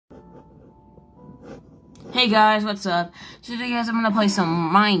Hey guys, what's up? Today guys, I'm gonna play some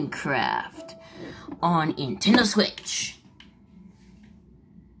Minecraft on Nintendo Switch.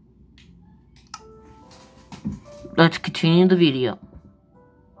 Let's continue the video.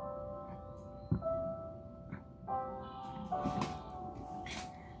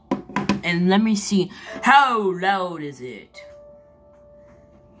 And let me see, how loud is it?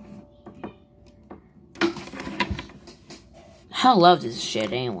 How loud is this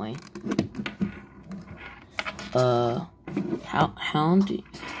shit anyway? How do you...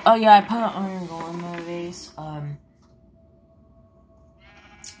 Oh yeah, I put an iron golem in my base. Hold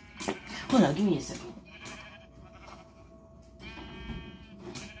on, give me a second.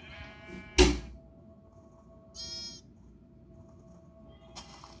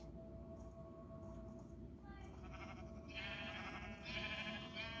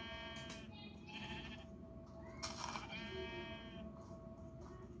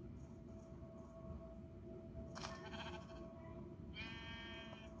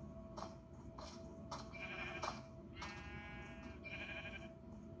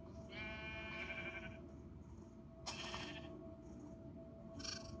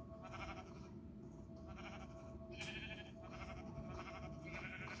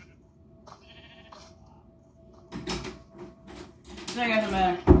 I got the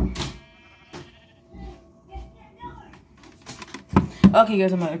back. Okay,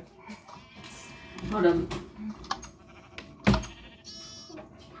 guys, I'm back. Hold on.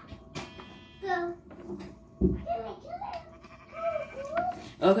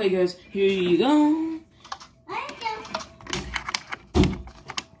 Okay, guys, here you go.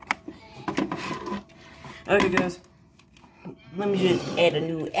 Okay, guys, let me just add a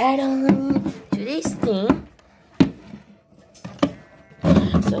new add-on to this thing.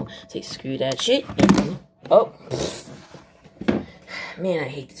 So, say screw that shit. Oh. Man, I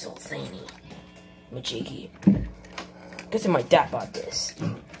hate this whole thingy. Majiggy. Guess my dad bought this.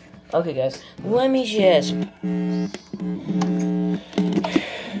 Okay, guys. Let me just...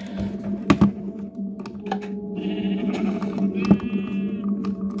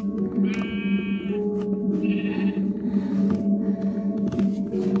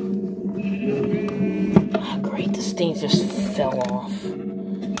 Oh, great. This thing just fell off.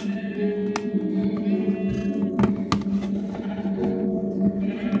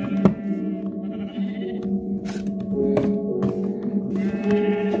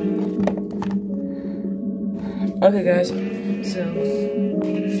 Okay, guys, so...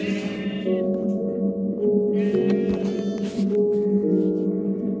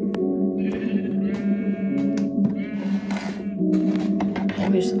 Let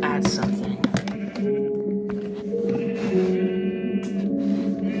me just add something.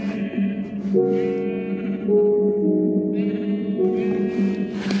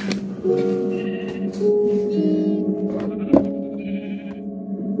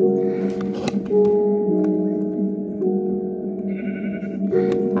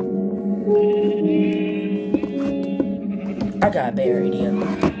 I got a better idea.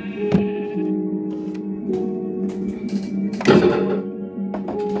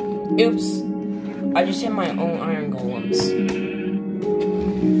 Oops. I just hit my own iron golems.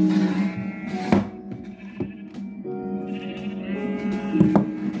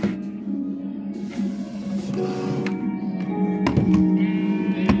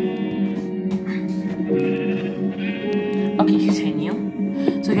 Okay,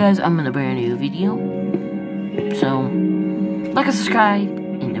 continue. So guys, I'm in a brand new video. So... like and subscribe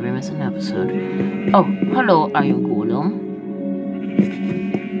and never miss an episode. Oh, hello, Iron Golem.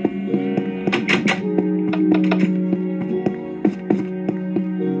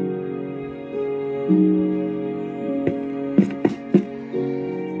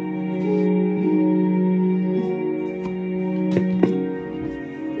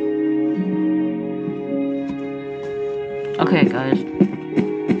 Okay, guys.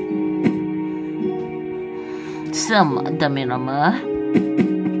 Dami nama.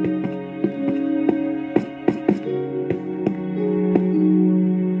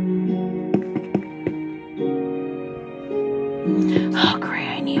 Oh great,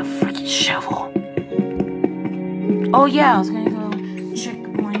 I need a freaking shovel. Oh yeah, I was gonna go check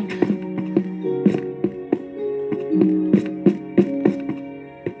mine.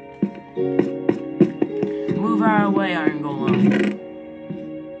 Move out of the way, Iron Golem.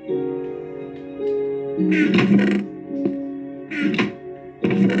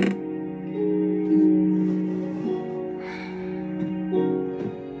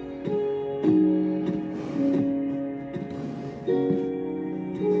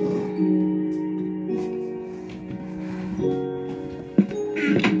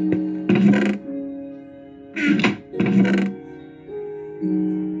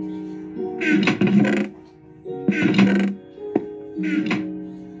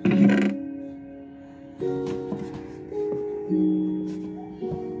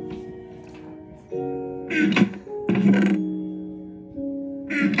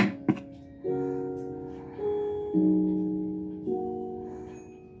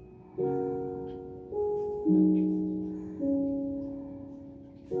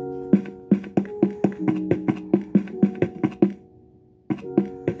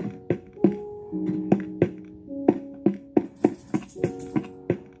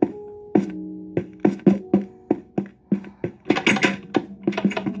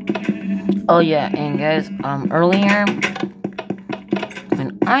 Oh yeah, and guys, earlier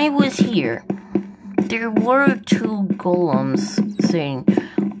when I was here, there were 2 golems saying,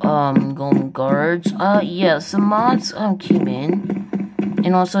 golem guards. Yeah, some mods came in,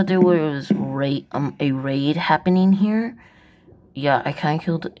 and also there was a raid happening here. Yeah, I kind of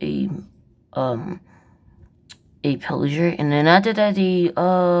killed a pillager, and then after that they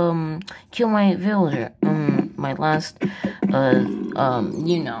killed my villager. My last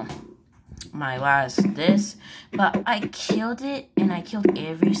my last this, but I killed it, and I killed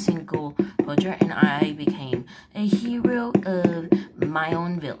every single villager, and I became a hero of my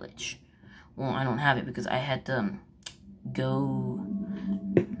own village. Well, I don't have it because I had to go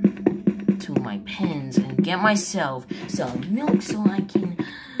to my pens and get myself some milk so I can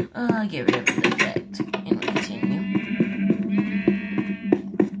get rid of the effect. And we'll continue.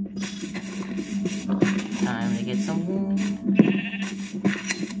 Time to get some wool.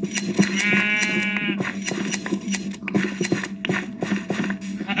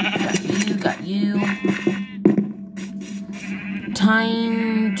 Got you.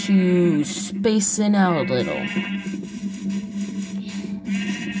 Time to space it out a little.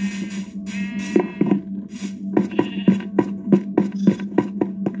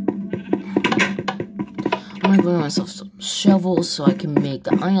 I'm gonna give myself some shovels so I can make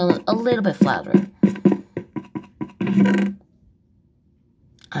the island a little bit flatter.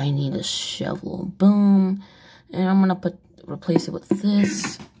 I need a shovel. Boom. And I'm gonna replace it with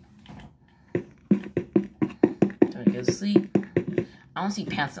this. Time to go to sleep. I don't see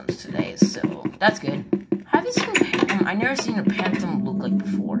phantoms today, so that's good. Have you seen I've never seen a phantom look like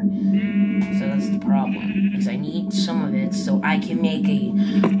before. So that's the problem. Because I need some of it so I can make a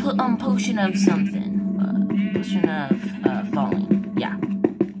potion of something. Potion of falling. Yeah.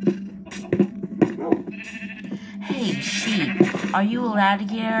 Hey, sheep. Are you allowed to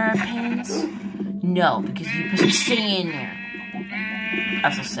get our pens? No, because you're supposed to stay in there.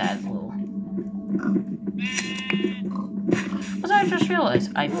 That's so sad, Lou. What I just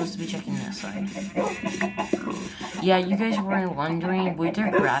realized, I'm supposed to be checking this side. Yeah, you guys were wondering, were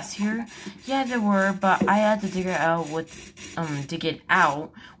there grass here? Yeah, there were, but I had to dig it out with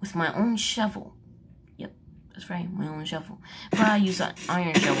my own shovel. Yep, that's right, my own shovel. But I used an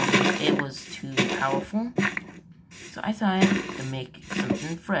iron shovel because it was too powerful. So I thought to make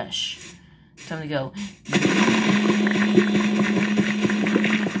something fresh. Time to go.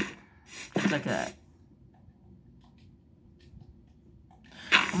 Just like that.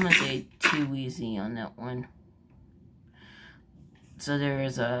 I'm gonna say too easy on that one. So there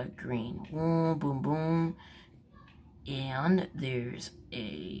is a green. Boom, boom, boom. And there's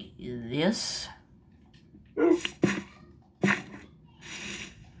this.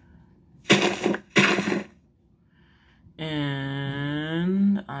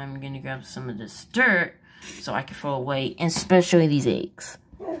 And I'm gonna grab some of this dirt so I can throw away, and especially these eggs.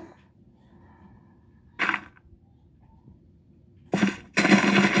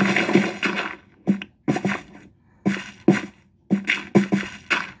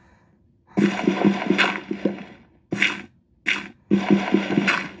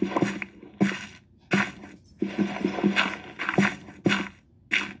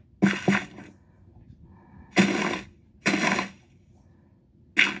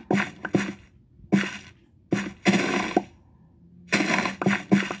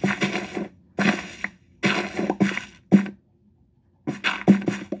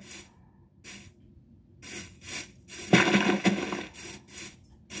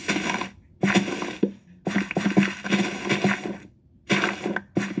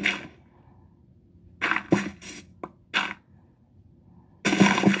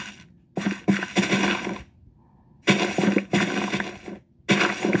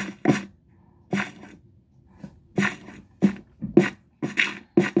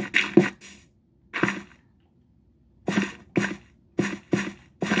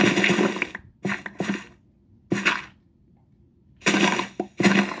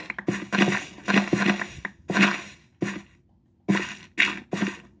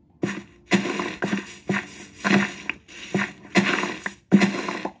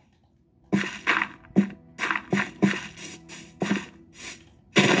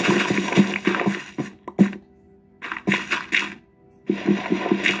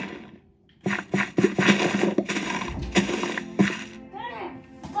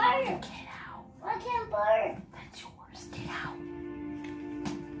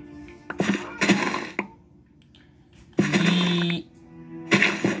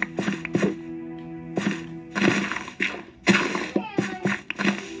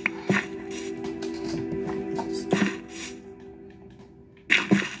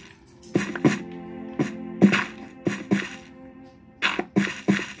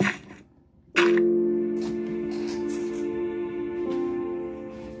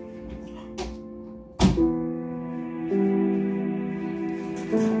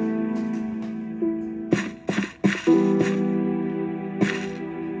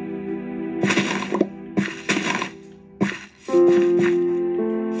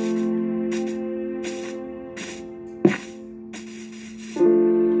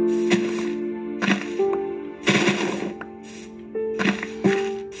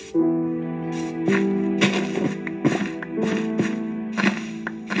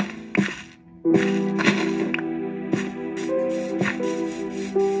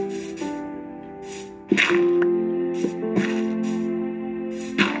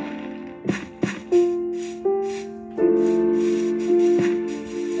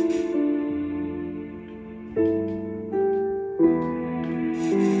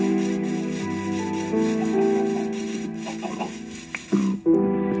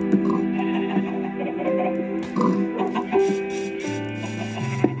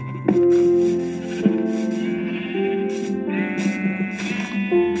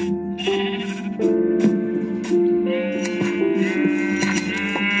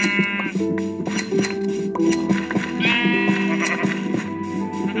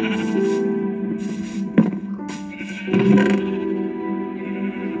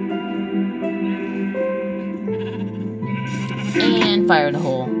 And fire the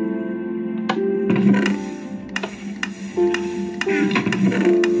hole.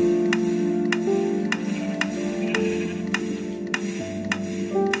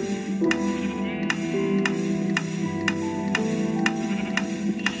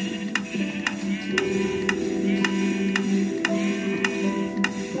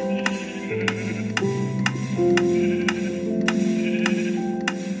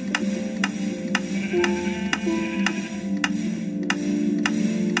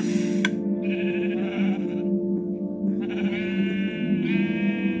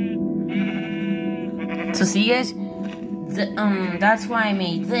 So see guys, that's why I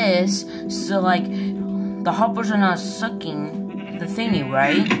made this, so like, the hoppers are not sucking the thingy,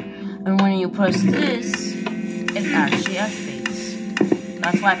 right? And when you press this, it actually activates.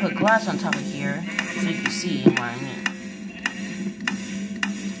 That's why I put glass on top of here, so you can see what I mean.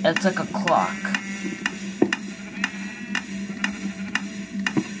 It's like a clock.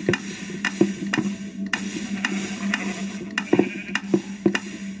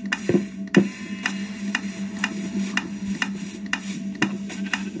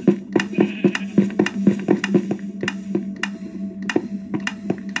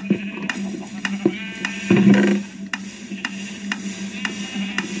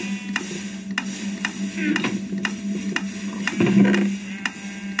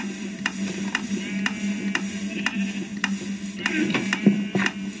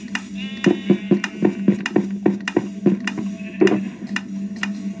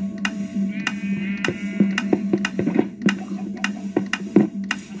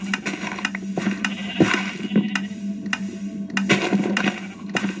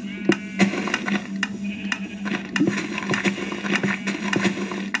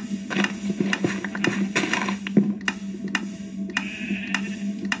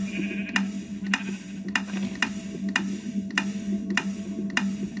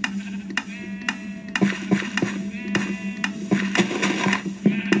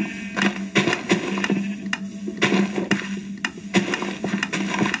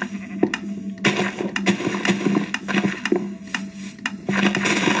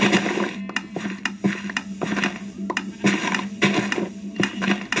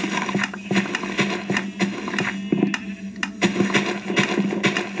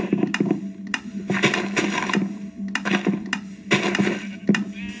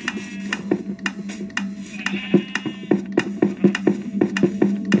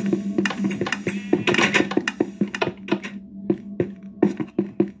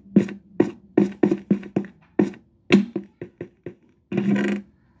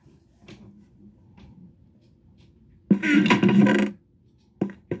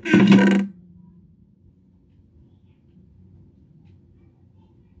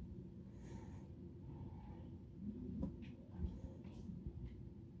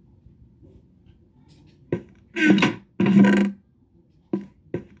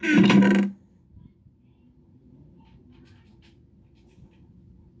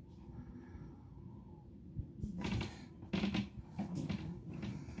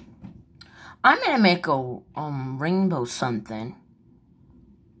 I'm gonna make a rainbow something.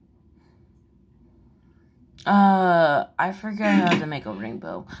 I forgot how to make a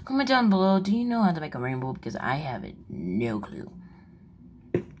rainbow. Comment down below, do you know how to make a rainbow? Because I have it, no clue.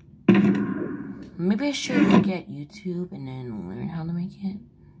 Maybe I should look at YouTube and then learn how to make it.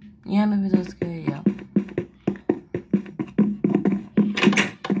 Yeah, maybe that's good, yeah.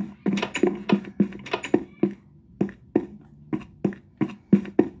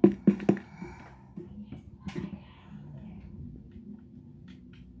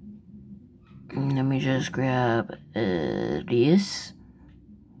 Let me just grab this.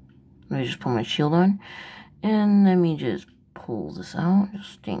 Let me just put my shield on. And let me just pull this out,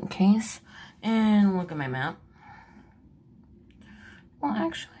 just in case. And look at my map. Well,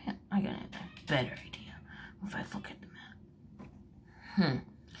 actually, I got a better idea if I look at the map.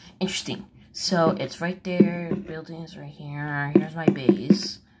 Interesting. So it's right there. Building is right here. Here's my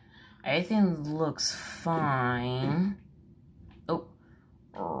base. Everything looks fine. Oh,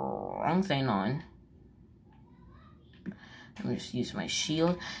 wrong thing on. Let me just use my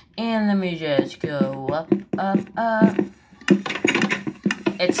shield. And let me just go up, up, up.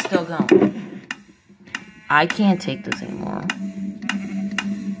 It's still going. I can't take this anymore.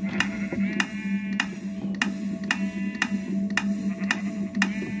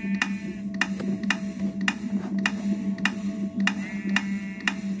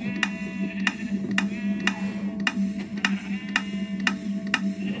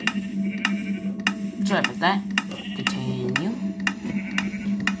 Sorry about that. Continue.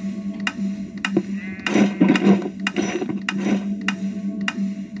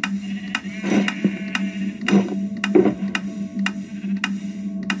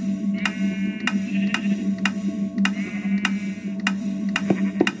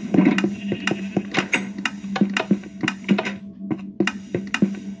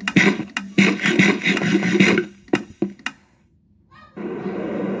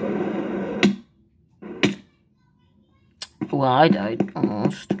 Well, I died,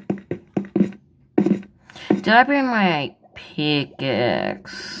 almost. Did I bring my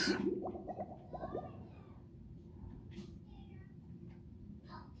pickaxe?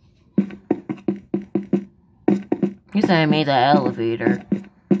 He said I made that elevator.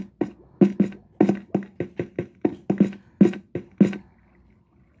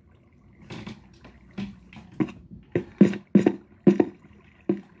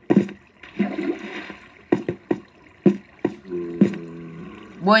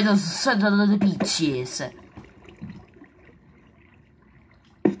 Why those son of the beaches?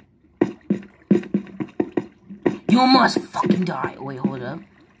 You must fucking die. Wait, hold up.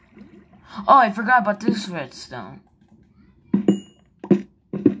 Oh, I forgot about this redstone.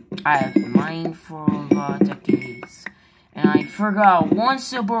 I have mined for a lot of decades. And I forgot one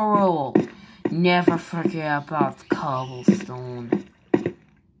simple rule. Never forget about the cobblestone.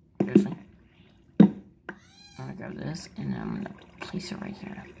 Seriously? I'm gonna grab this and I'm gonna place it right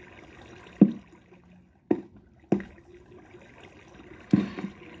here.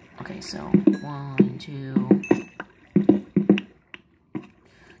 Okay, so 1, 2.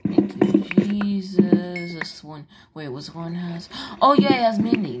 Thank you, Jesus. This one. Wait, was one has? Oh yeah, it has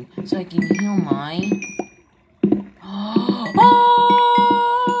mending, so I can heal mine. Oh!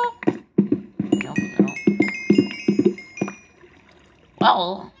 No, no.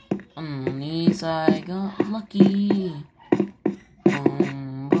 Well, at least I got lucky.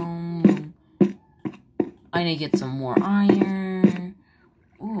 Boom, boom, boom. I need to get some more iron.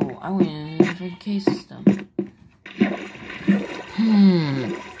 Ooh, I went in a different case system.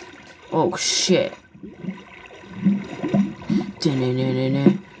 Oh shit.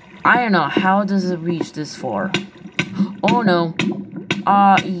 I don't know, how does it reach this far? Oh no.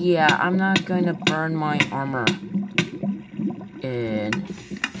 Yeah, I'm not gonna burn my armor. And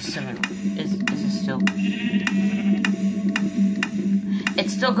 7. Is it still?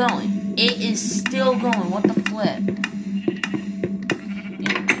 It's still going. It is still going. What the flip?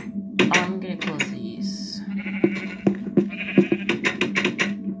 Yeah. I'm gonna close these.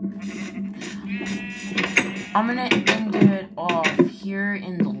 I'm gonna end it off here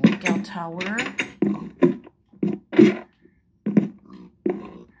in the lookout tower.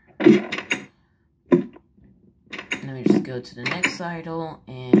 Let me just go to the next idol,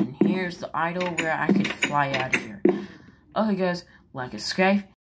 and here's the idol where I could fly out of here. Okay guys, like and subscribe.